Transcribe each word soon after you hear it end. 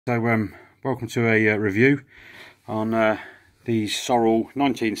So welcome to a review on these Sorel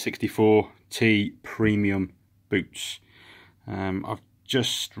 1964 T Premium boots. I've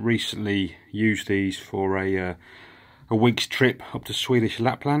just recently used these for a week's trip up to Swedish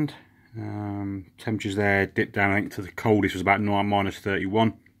Lapland. Temperatures there dipped down, I think, to the coldest was about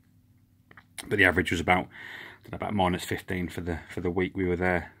 -31, but the average was about -15 for the week we were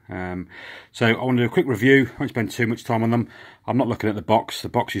there. So I want to do a quick review. I won't spend too much time on them. I'm not looking at the box. The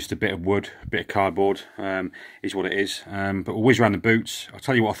box is just a bit of wood, a bit of cardboard, is what it is. But we'll whiz around the boots. I'll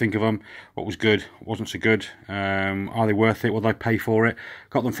tell you what I think of them, what was good, what wasn't so good. Are they worth it? Will I pay for it?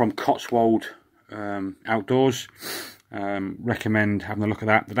 Got them from Cotswold Outdoors. Recommend having a look at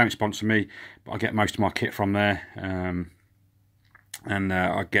that. They don't sponsor me, but I get most of my kit from there. And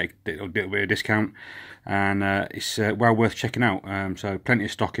I get a bit of a discount, and it's well worth checking out. So plenty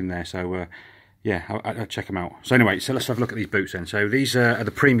of stock in there, so yeah, I'll check them out. So anyway, so let's have a look at these boots then. So these are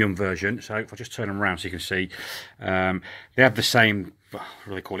the premium version. So if I just turn them around so you can see, they have the same, what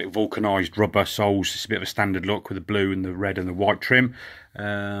do they call it, vulcanized rubber soles. It's a bit of a standard look with the blue and the red and the white trim.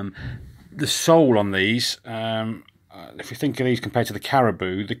 The sole on these, if you think of these compared to the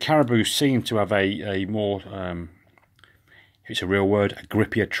Caribou seem to have a more if it's a real word, a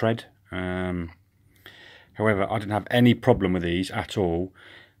grippier tread. However, I didn't have any problem with these at all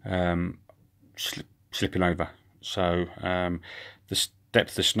slipping over. So the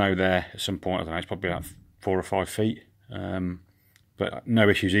depth of the snow there at some point, I don't know, it's probably about 4 or 5 feet. But no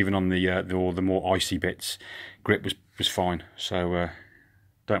issues even on the more icy bits. Grip was fine, so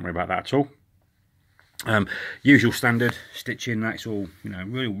don't worry about that at all. Usual standard stitching, that's all, you know,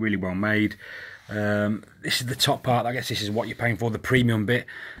 really well made. This is the top part. I guess this is what you're paying for, the premium bit.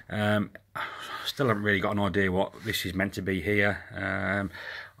 Still haven't really got an idea what this is meant to be here. I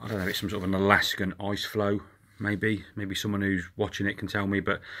don't know if it's some sort of an Alaskan ice floe, maybe someone who's watching it can tell me,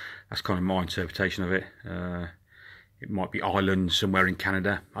 but that's kind of my interpretation of it. It might be islands somewhere in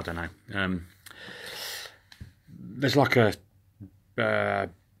Canada, I don't know. There's like a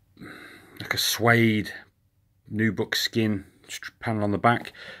suede nubuck skin panel on the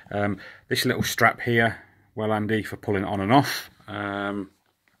back. This little strap here, well handy for pulling it on and off.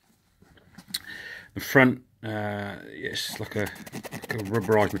 The front, it's like a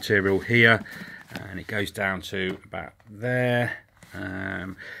rubberized material here, and it goes down to about there.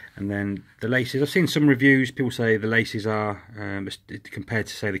 And then the laces, I've seen some reviews, people say the laces are, compared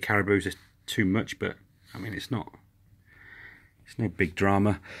to say the Caribous, it's too much, but I mean it's not. It's no big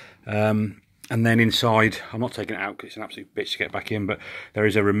drama. And then inside, I'm not taking it out because it's an absolute bitch to get back in, but there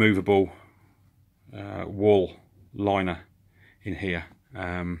is a removable wall liner in here.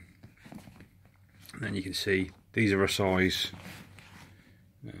 And then you can see these are a size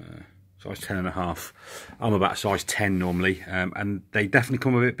 10.5. I'm about size 10 normally, and they definitely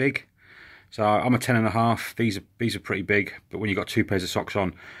come a bit big. So I'm a 10.5. These are pretty big, but when you've got 2 pairs of socks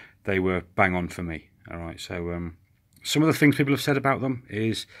on, they were bang on for me. All right, so some of the things people have said about them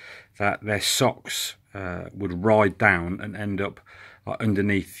is that their socks would ride down and end up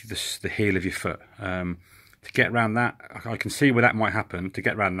underneath the heel of your foot. To get around that, I can see where that might happen. To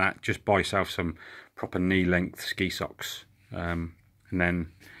get around that, just buy yourself some proper knee-length ski socks. And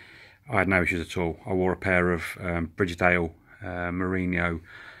then I had no issues at all. I wore a pair of Bridgedale Merino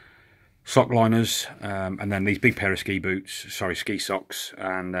sock liners, and then these big pair of ski socks,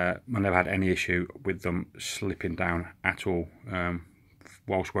 and I never had any issue with them slipping down at all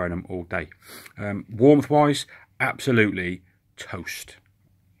whilst wearing them all day. Warmth wise, absolutely toast,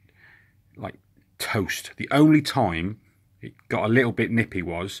 like toast. The only time it got a little bit nippy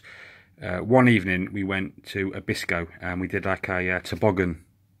was one evening we went to Abisko and we did like a toboggan,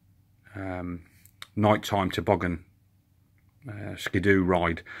 nighttime toboggan skidoo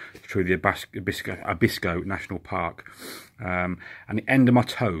ride through the Abisko National Park, and the end of my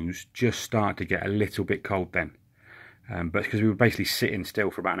toes just started to get a little bit cold then, but because we were basically sitting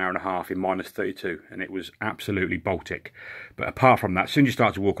still for about an hour and a half in -32, and it was absolutely Baltic. But apart from that, as soon as you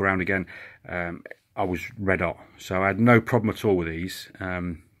start to walk around again, I was red hot, so I had no problem at all with these.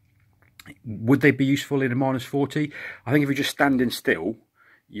 Would they be useful in a -40? I think if you're just standing still,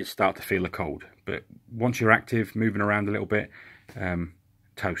 you start to feel the cold, but once you're active, moving around a little bit,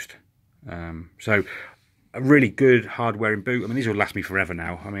 toast. So a really good hard wearing boot. I mean, these will last me forever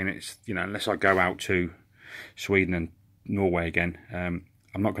now. I mean, it's, you know, unless I go out to Sweden and Norway again,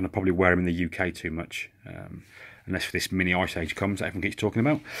 I'm not going to probably wear them in the UK too much, unless this mini ice age comes that everyone keeps talking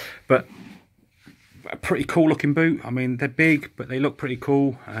about. But a pretty cool looking boot. I mean, they're big, but they look pretty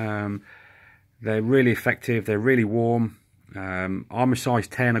cool. They're really effective. They're really warm. I'm a size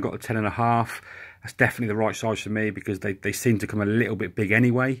 10. I got a 10.5. that's definitely the right size for me, because they seem to come a little bit big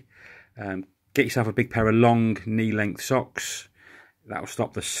anyway. Get yourself a big pair of long knee-length socks. That will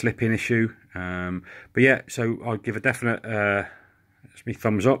stop the slipping issue. But yeah, so I'll give a definite that's me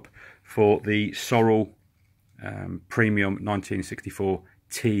thumbs up for the Sorel Premium 1964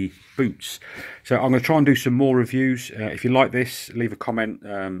 T boots. So I'm going to try and do some more reviews. If you like this, leave a comment,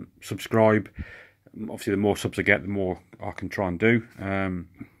 subscribe. Obviously, the more subs I get, the more I can try and do. And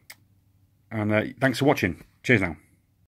thanks for watching. Cheers now.